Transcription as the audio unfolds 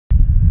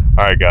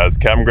All right guys,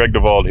 Captain Greg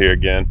Duvall here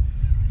again.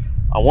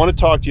 I want to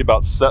talk to you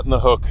about setting the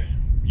hook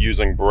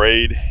using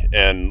braid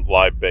and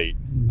live bait.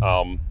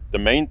 The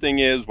main thing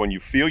is when you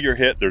feel your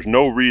hit, there's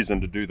no reason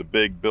to do the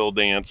big bill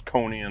dance,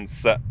 cone-in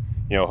set,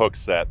 hook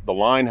set. The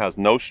line has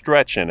no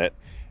stretch in it,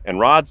 and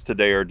rods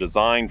today are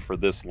designed for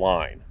this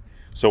line.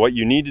 So what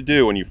you need to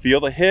do when you feel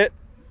the hit,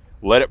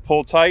 let it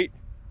pull tight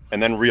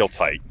and then reel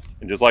tight.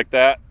 And just like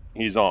that,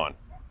 he's on,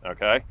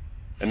 okay?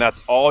 And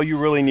that's all you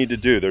really need to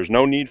do. There's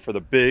no need for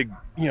the big,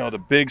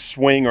 the big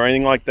swing or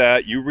anything like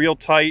that. You reel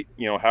tight,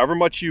 however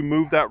much you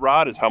move that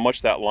rod is how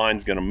much that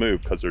line's gonna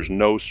move, because there's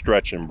no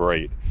stretch in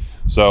braid.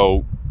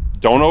 So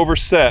don't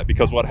overset,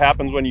 because what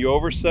happens when you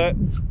overset,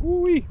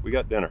 ooh-wee, we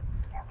got dinner.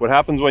 What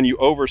happens when you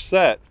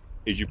overset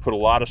is you put a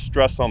lot of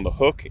stress on the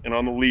hook and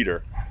on the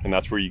leader, and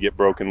that's where you get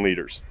broken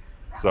leaders.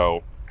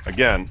 So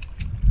again,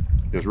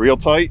 just reel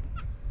tight,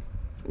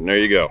 and there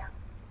you go.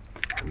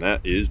 And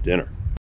that is dinner.